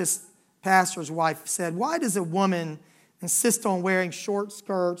Baptist pastor's wife said, "Why does a woman insist on wearing short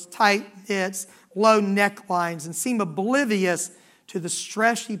skirts, tight knits, low necklines, and seem oblivious to the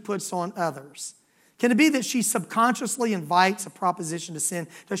stress she puts on others? Can it be that she subconsciously invites a proposition to sin?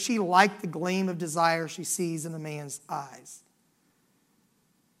 Does she like the gleam of desire she sees in a man's eyes?"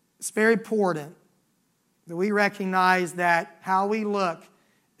 It's very important that we recognize that how we look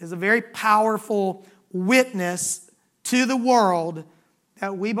is a very powerful witness to the world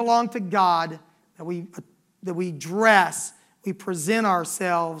that we belong to God, that we dress, we present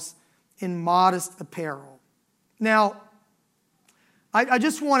ourselves in modest apparel. Now, I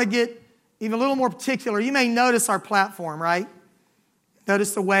just want to get even a little more particular. You may notice our platform, right?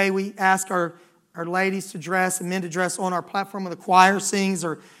 Notice the way we ask our ladies to dress and men to dress on our platform when the choir sings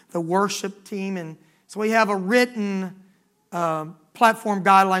or the worship team. And so we have a written platform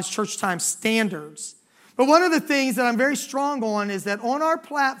guidelines, church time standards. But one of the things that I'm very strong on is that on our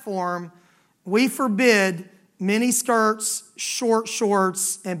platform, we forbid mini skirts, short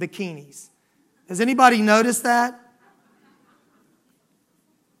shorts, and bikinis. Has anybody noticed that?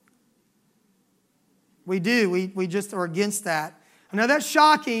 We do. We just are against that. I know that's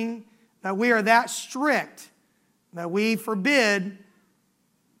shocking that we are that strict, that we forbid,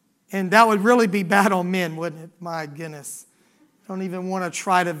 and that would really be bad on men, wouldn't it? My goodness. I don't even want to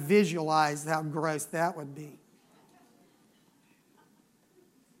try to visualize how gross that would be.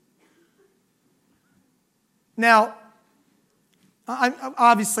 Now,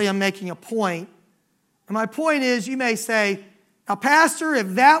 I'm making a point. And my point is, you may say, now, Pastor,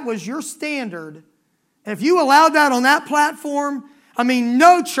 if that was your standard, and if you allowed that on that platform,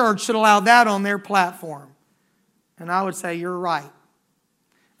 no church should allow that on their platform. And I would say, you're right.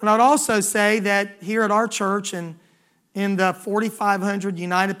 And I'd also say that here at our church and in the 4,500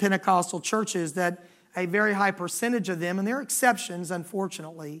 United Pentecostal churches, that a very high percentage of them, and there are exceptions,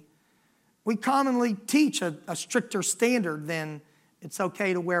 unfortunately, we commonly teach a stricter standard than it's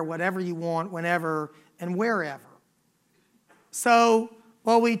okay to wear whatever you want, whenever and wherever. So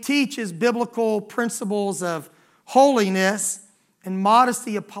what we teach is biblical principles of holiness and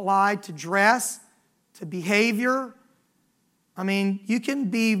modesty applied to dress, to behavior. You can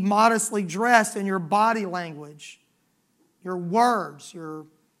be modestly dressed in your body language, your words,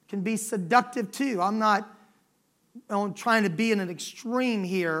 can be seductive too. I'm not trying to be in an extreme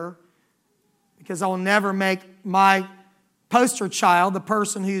here, because I'll never make my poster child the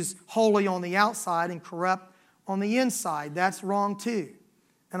person who's holy on the outside and corrupt on the inside. That's wrong too.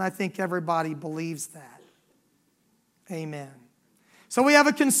 And I think everybody believes that. Amen. So we have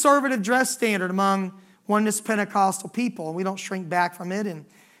a conservative dress standard among Oneness Pentecostal people, and we don't shrink back from it. And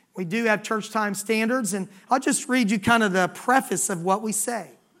we do have church time standards, and I'll just read you kind of the preface of what we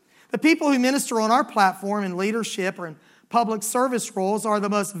say. The people who minister on our platform in leadership or in public service roles are the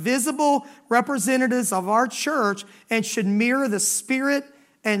most visible representatives of our church and should mirror the spirit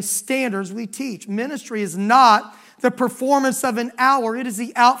and standards we teach. Ministry is not the performance of an hour. It is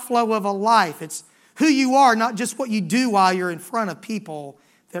the outflow of a life. It's who you are, not just what you do while you're in front of people,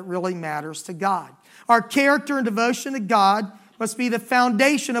 that really matters to God. Our character and devotion to God must be the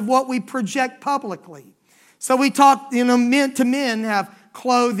foundation of what we project publicly. So we talk, men to men have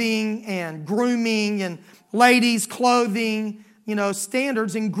clothing and grooming, and ladies clothing,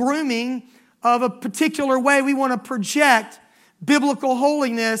 standards and grooming of a particular way. We want to project biblical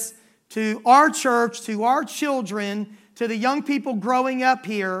holiness to our church, to our children, to the young people growing up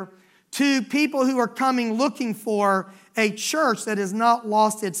here, to people who are coming looking for a church that has not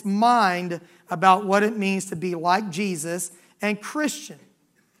lost its mind about what it means to be like Jesus and Christian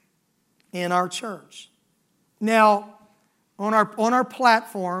in our church. Now, on our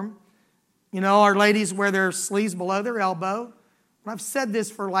platform, You know, our ladies wear their sleeves below their elbow. And I've said this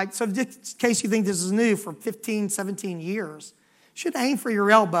for so just in case you think this is new, for 15, 17 years. You should aim for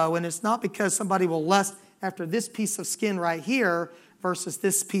your elbow, and it's not because somebody will lust after this piece of skin right here versus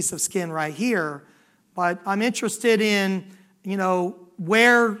this piece of skin right here. But I'm interested in,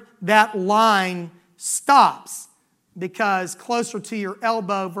 where that line stops, because closer to your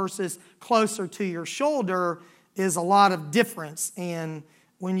elbow versus closer to your shoulder is a lot of difference. And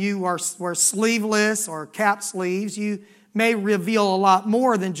when you wear sleeveless or cap sleeves, you may reveal a lot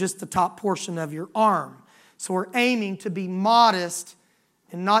more than just the top portion of your arm. So we're aiming to be modest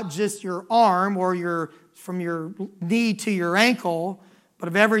and not just your arm or from your knee to your ankle, but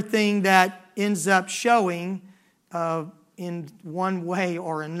of everything that ends up showing in one way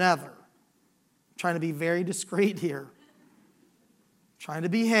or another. I'm trying to be very discreet here. I'm trying to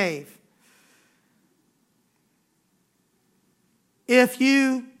behave. If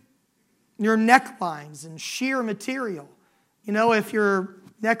your necklines and sheer material, if your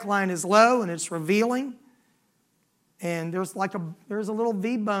neckline is low and it's revealing, and there's a little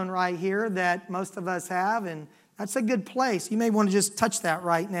V-bone right here that most of us have, and that's a good place. You may want to just touch that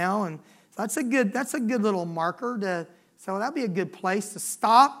right now, and that's a good little marker so that'd be a good place to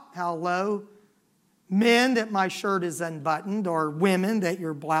stop how low. Men, that my shirt is unbuttoned, or women, that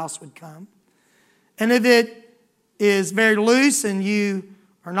your blouse would come. And if it is very loose and you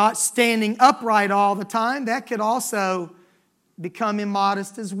are not standing upright all the time, that could also become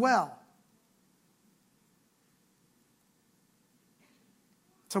immodest as well.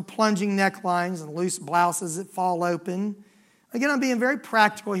 So plunging necklines and loose blouses that fall open. Again, I'm being very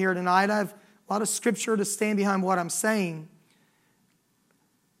practical here tonight. I have a lot of scripture to stand behind what I'm saying.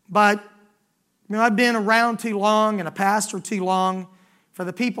 But I've been around too long and a pastor too long for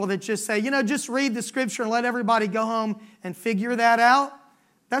the people that just say, just read the scripture and let everybody go home and figure that out.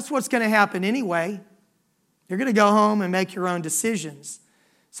 That's what's going to happen anyway. You're going to go home and make your own decisions.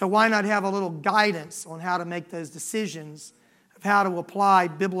 So why not have a little guidance on how to make those decisions, of how to apply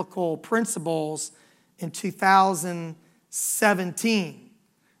biblical principles in 2017.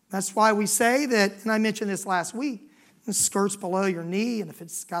 That's why we say that, and I mentioned this last week, the skirt's below your knee, and if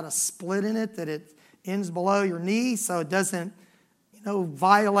it's got a split in it, that it ends below your knee so it doesn't,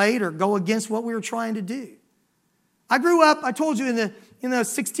 violate or go against what we were trying to do. I grew up, I told you, in the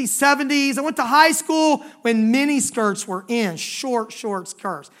 60s, 70s. I went to high school when mini skirts were in, short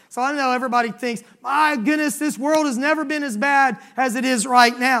skirts. So I know everybody thinks, my goodness, this world has never been as bad as it is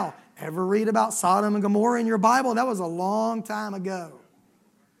right now. Ever read about Sodom and Gomorrah in your Bible? That was a long time ago.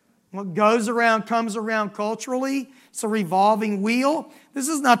 What goes around comes around culturally. It's a revolving wheel. This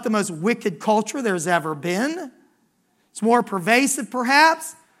is not the most wicked culture there's ever been. It's more pervasive,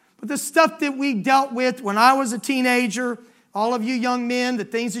 perhaps. But the stuff that we dealt with when I was a teenager, all of you young men, the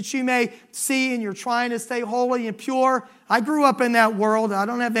things that you may see and you're trying to stay holy and pure, I grew up in that world. I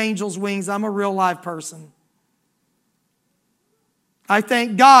don't have angel's wings. I'm a real live person. I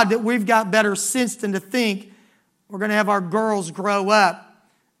thank God that we've got better sense than to think we're going to have our girls grow up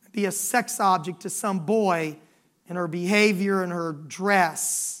and be a sex object to some boy in her behavior and her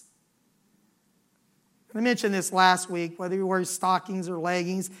dress. I mentioned this last week, whether you wear stockings or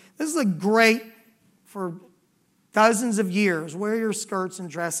leggings. This is a great, for dozens of years, wear your skirts and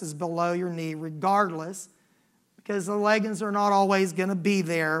dresses below your knee regardless, because the leggings are not always going to be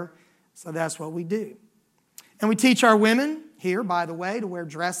there. So that's what we do. And we teach our women here, by the way, to wear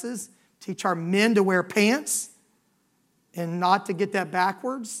dresses. Teach our men to wear pants and not to get that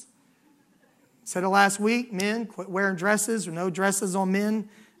backwards. Said it last week, men, quit wearing dresses or no dresses on men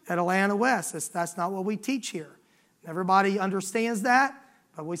at Atlanta West. That's not what we teach here. Everybody understands that,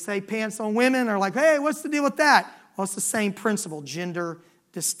 but we say pants on women. They're like, hey, what's the deal with that? Well, it's the same principle, gender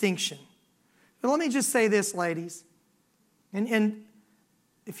distinction. But let me just say this, ladies. And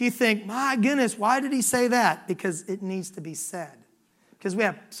if you think, my goodness, why did he say that? Because it needs to be said. Because we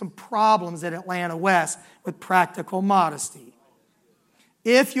have some problems at Atlanta West with practical modesty.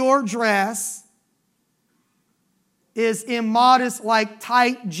 If your dress is immodest like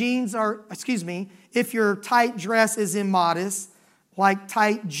tight jeans if your tight dress is immodest, like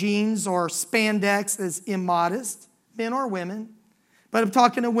tight jeans or spandex is immodest, men or women, but I'm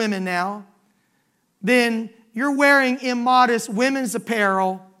talking to women now, then you're wearing immodest women's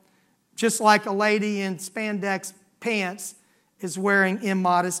apparel just like a lady in spandex pants is wearing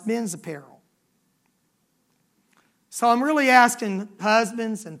immodest men's apparel. So I'm really asking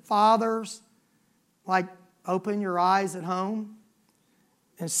husbands and fathers, like, open your eyes at home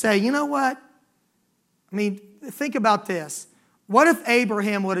and say, you know what? I mean, think about this. What if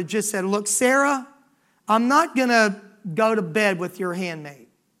Abraham would have just said, look, Sarah, I'm not going to go to bed with your handmaid.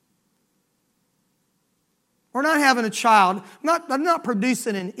 We're not having a child. I'm not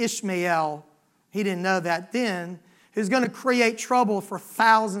producing an Ishmael. He didn't know that then. Who's going to create trouble for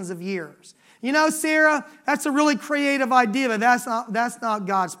thousands of years. You know, Sarah, that's a really creative idea, but that's not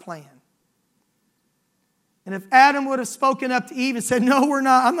God's plan. And if Adam would have spoken up to Eve and said, no,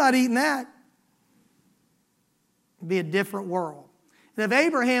 I'm not eating that, it'd be a different world. And if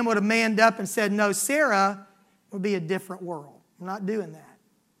Abraham would have manned up and said, no, Sarah, it would be a different world. I'm not doing that.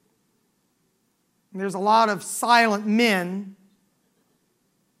 And there's a lot of silent men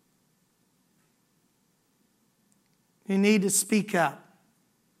who need to speak up.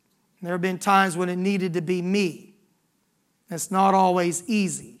 And there have been times when it needed to be me. It's not always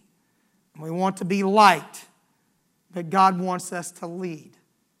easy. We want to be light, but God wants us to lead.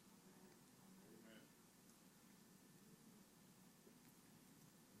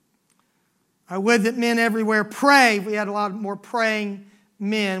 I would that men everywhere pray. If we had a lot more praying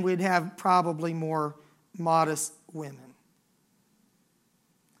men, we'd have probably more modest women.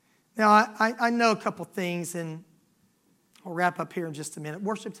 Now, I know a couple things, and I'll wrap up here in just a minute.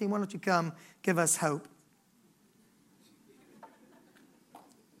 Worship team, why don't you come give us hope?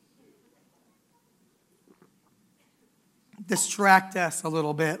 Distract us a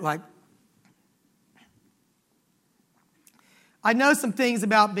little bit. I know some things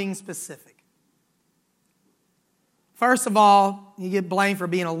about being specific. First of all, you get blamed for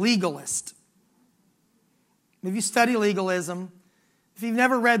being a legalist. If you study legalism, if you've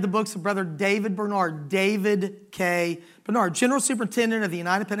never read the books of Brother David Bernard, David K. Bernard, General Superintendent of the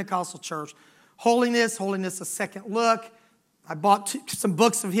United Pentecostal Church, Holiness, A Second Look. I bought some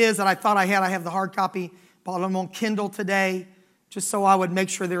books of his that I thought I had. I have the hard copy. Bought them on Kindle today, just so I would make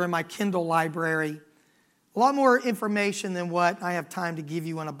sure they're in my Kindle library. A lot more information than what I have time to give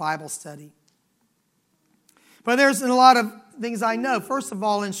you in a Bible study. But there's a lot of things I know. First of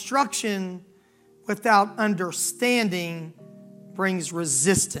all, instruction without understanding brings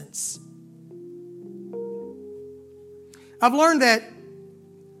resistance. I've learned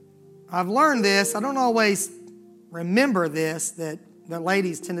this. I don't always remember this, that the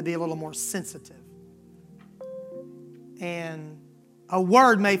ladies tend to be a little more sensitive. And a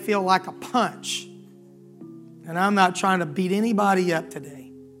word may feel like a punch. And I'm not trying to beat anybody up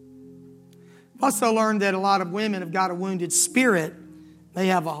today. I've also learned that a lot of women have got a wounded spirit. They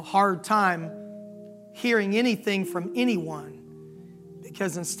have a hard time hearing anything from anyone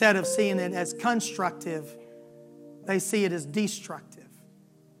because instead of seeing it as constructive, they see it as destructive.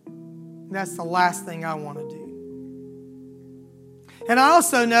 And that's the last thing I want to do. And I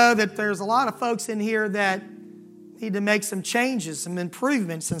also know that there's a lot of folks in here that need to make some changes, some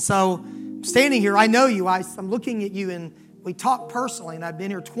improvements. And so standing here, I know you. I'm looking at you, and we talk personally, and I've been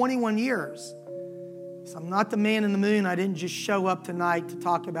here 21 years. So I'm not the man in the moon. I didn't just show up tonight to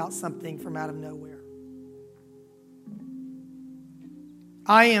talk about something from out of nowhere.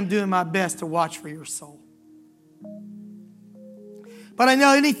 I am doing my best to watch for your soul. But I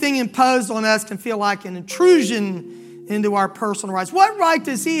know anything imposed on us can feel like an intrusion into our personal rights. What right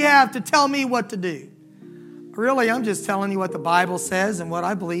does he have to tell me what to do? Really, I'm just telling you what the Bible says and what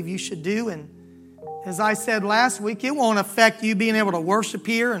I believe you should do. And as I said last week, it won't affect you being able to worship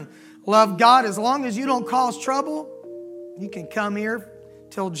here and love God. As long as you don't cause trouble, you can come here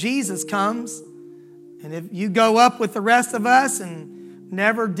till Jesus comes. And if you go up with the rest of us and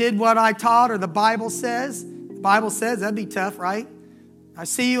never did what I taught or the Bible says, that'd be tough, right? I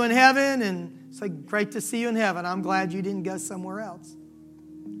see you in heaven, and it's like, great to see you in heaven. I'm glad you didn't go somewhere else.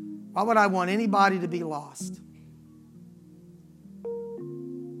 Why would I want anybody to be lost?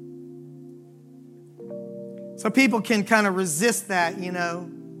 So people can kind of resist that, you know.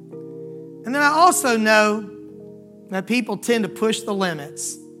 And then I also know that people tend to push the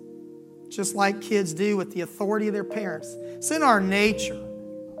limits, just like kids do with the authority of their parents. It's in our nature.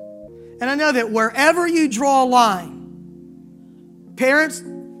 And I know that wherever you draw a line, parents,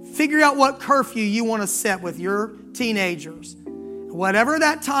 figure out what curfew you want to set with your teenagers. Whatever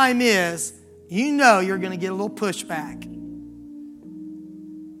that time is, you know you're going to get a little pushback.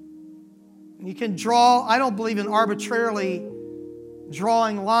 You can draw, I don't believe in arbitrarily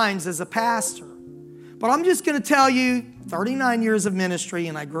drawing lines as a pastor. But I'm just going to tell you, 39 years of ministry,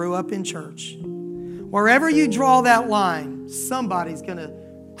 and I grew up in church. Wherever you draw that line, somebody's going to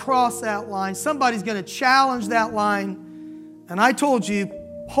cross that line. Somebody's going to challenge that line. And I told you,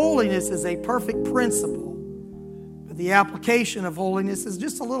 holiness is a perfect principle. But the application of holiness is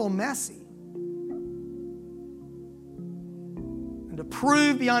just a little messy. And to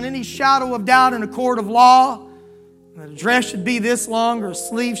prove beyond any shadow of doubt in a court of law that a dress should be this long or a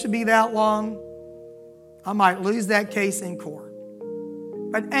sleeve should be that long, I might lose that case in court.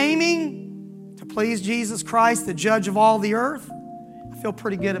 But aiming to please Jesus Christ, the judge of all the earth, I feel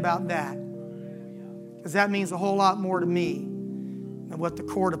pretty good about that. Because that means a whole lot more to me than what the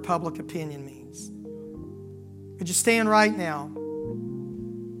court of public opinion means. Could you stand right now?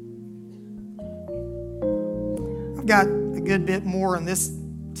 I've got a good bit more in this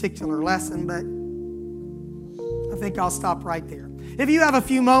particular lesson, but I think I'll stop right there. If you have a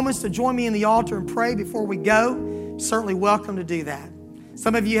few moments to join me in the altar and pray before we go, certainly welcome to do that.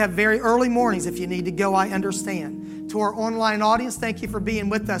 Some of you have very early mornings. If you need to go, I understand. To our online audience, thank you for being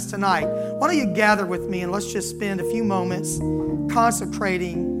with us tonight. Why don't you gather with me and let's just spend a few moments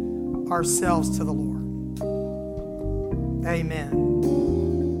consecrating ourselves to the Lord. Amen.